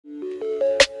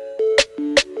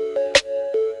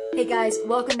Hey guys,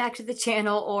 welcome back to the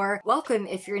channel, or welcome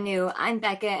if you're new. I'm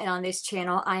Becca, and on this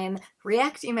channel I am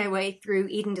reacting my way through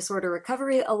eating disorder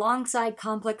recovery alongside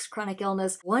complex chronic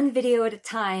illness, one video at a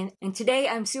time. And today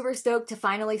I'm super stoked to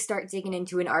finally start digging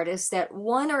into an artist that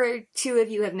one or two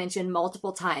of you have mentioned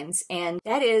multiple times, and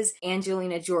that is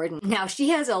Angelina Jordan. Now, she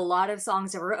has a lot of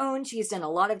songs of her own. She's done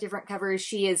a lot of different covers.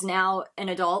 She is now an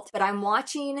adult, but I'm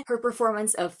watching her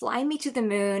performance of Fly Me to the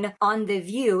Moon on The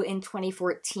View in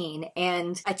 2014,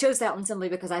 and I chose that one simply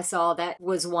because I saw that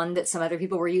was one that some other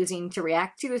people were using to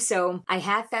react to, so I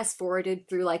have fast forwarded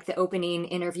through like the opening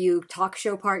interview talk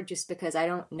show part just because I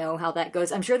don't know how that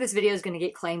goes. I'm sure this video is going to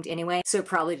get claimed anyway, so it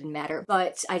probably didn't matter,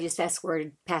 but I just fast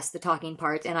forwarded past the talking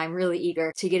part, and I'm really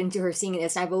eager to get into her singing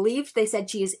this. And I believe they said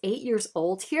she is 8 years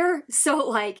old here, so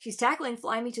like she's tackling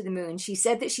Fly Me to the Moon. She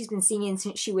said that she's been singing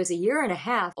since she was 1.5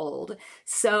 years old,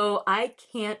 so I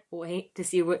can't wait to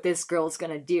see what this girl's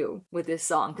gonna do with this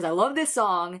song, because I love this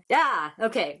song. Yeah,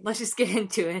 okay, let's just get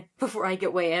into it. Before I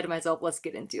get way ahead of myself, let's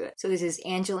get into it. So this is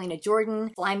Angelina Jordan,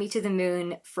 Fly Me to the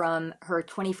Moon, from her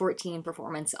 2014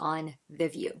 performance on The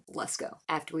View. Let's go.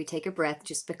 After we take a breath,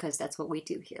 just because that's what we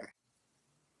do here.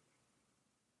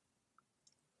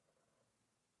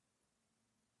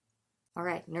 All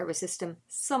right, nervous system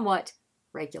somewhat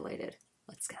regulated.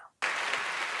 Let's go.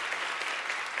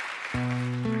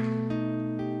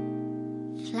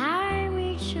 Fly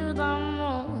me to the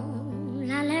moon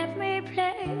and let me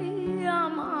play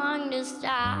among the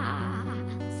stars.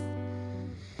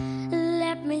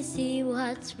 Let me see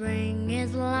what spring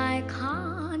is like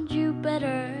on Jupiter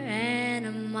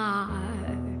and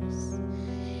Mars.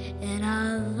 In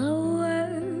other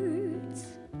words,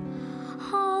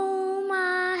 hold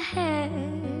my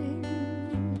hand.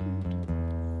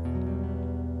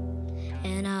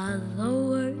 In other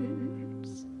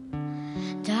words,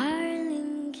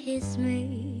 darling, kiss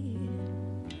me.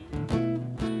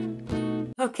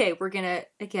 Okay, we're gonna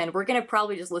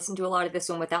probably just listen to a lot of this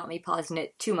one without me pausing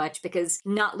it too much, because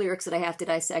not lyrics that I have to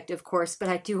dissect, of course, but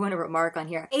I do want to remark on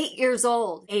here. 8 years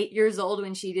old. 8 years old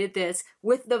when she did this,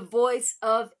 with the voice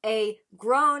of a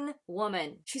grown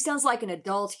woman. She sounds like an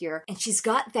adult here, and she's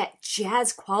got that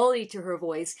jazz quality to her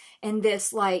voice, and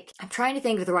this, like, I'm trying to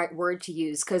think of the right word to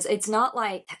use, because it's not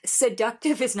like,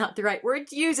 seductive is not the right word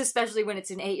to use, especially when it's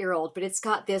an 8-year-old, but it's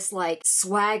got this, like,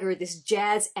 swagger, this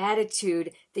jazz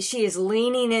attitude that she is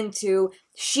leaning into.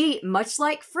 She, much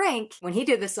like Frank, when he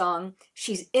did the song,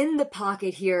 she's in the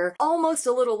pocket here, almost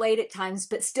a little late at times,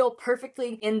 but still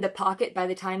perfectly in the pocket by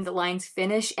the time the lines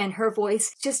finish, and her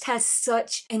voice just has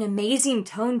such an amazing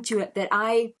tone to it that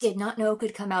I did not know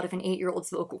could come out of an 8-year-old's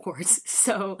vocal cords.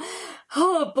 So,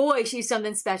 oh boy, she's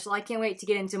something special. I can't wait to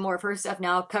get into more of her stuff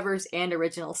now, covers and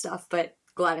original stuff, but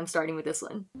glad I'm starting with this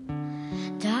one.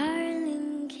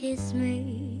 Darling, kiss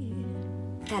me.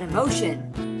 That emotion.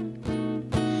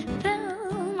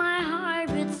 Fill my heart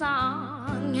with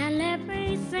song and let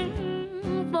me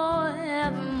sing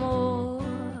forevermore.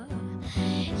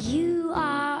 You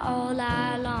are all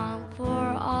I long for,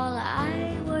 all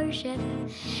I worship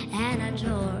and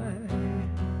adore.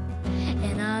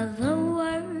 In other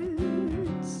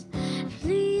words,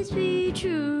 please be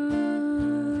true.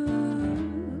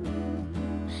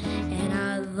 In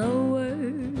other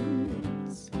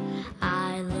words,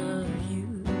 I love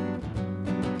you.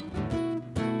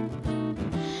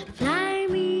 Fly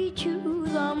me to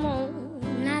the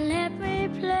moon and let me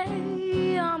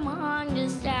play among the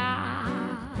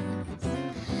stars.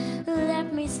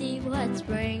 Let me see what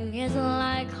spring is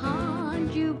like on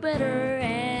Jupiter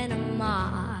and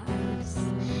Mars.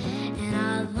 In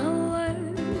other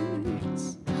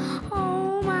words,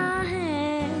 hold my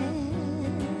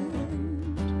hand.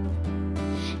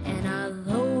 In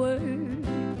other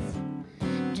words,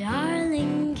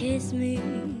 darling, kiss me.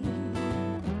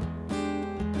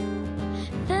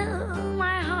 Fill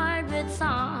my heart with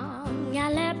song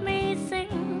and let me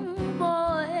sing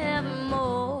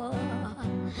forevermore.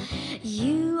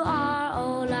 You are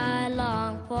all I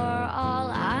long for, all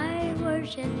I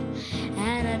worship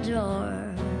and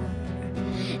adore.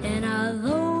 In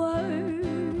other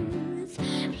words,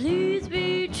 please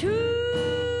be true.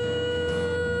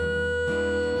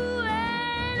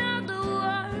 In other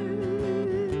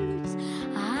words,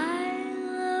 I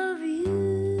love you.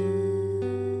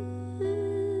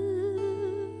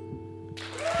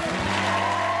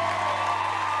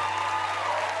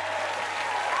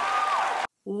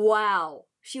 Wow.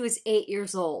 She was 8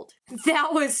 years old.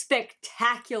 That was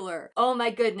spectacular. Oh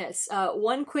my goodness.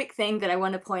 One quick thing that I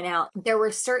want to point out. There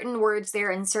were certain words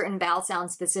there and certain vowel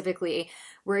sounds specifically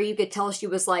where you could tell she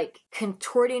was like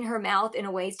contorting her mouth in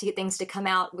a way to get things to come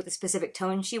out with a specific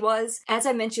tone she was. As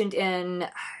I mentioned in,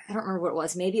 I don't remember what it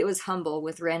was, maybe it was Humble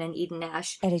with Ren and Eden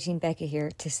Nash. Editing Becca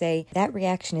here to say that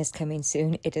reaction is coming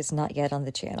soon. It is not yet on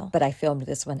the channel, but I filmed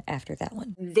this one after that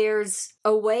one. There's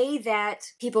a way that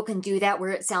people can do that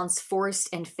where it sounds forced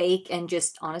and fake and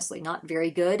just honestly not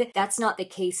very good. That's not the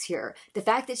case here. The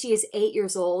fact that she is 8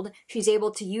 years old, she's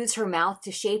able to use her mouth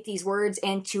to shape these words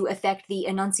and to affect the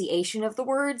enunciation of the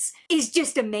words is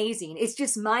just amazing. It's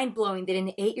just mind-blowing that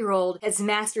an 8-year-old has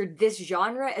mastered this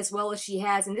genre as well as she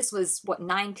has. And this was, what,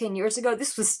 9-10 years ago?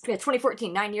 This was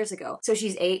 2014, 9 years ago. So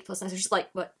she's 8 plus 9, so she's like,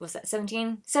 what was that,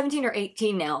 17? 17 or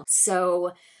 18 now.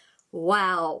 So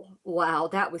wow,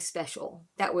 that was special.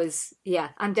 That was, yeah,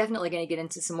 I'm definitely going to get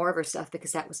into some more of her stuff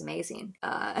because that was amazing.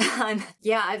 I'm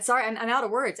sorry, I'm out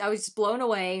of words. I was just blown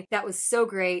away. That was so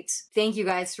great. Thank you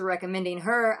guys for recommending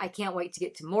her. I can't wait to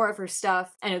get to more of her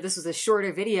stuff. I know this was a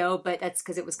shorter video, but that's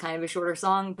because it was kind of a shorter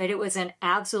song, but it was an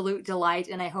absolute delight,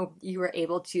 and I hope you were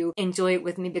able to enjoy it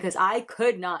with me because I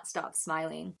could not stop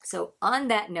smiling. So on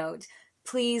that note,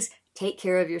 please take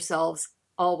care of yourselves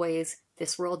always.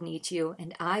 This world needs you,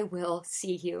 and I will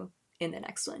see you in the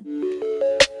next one.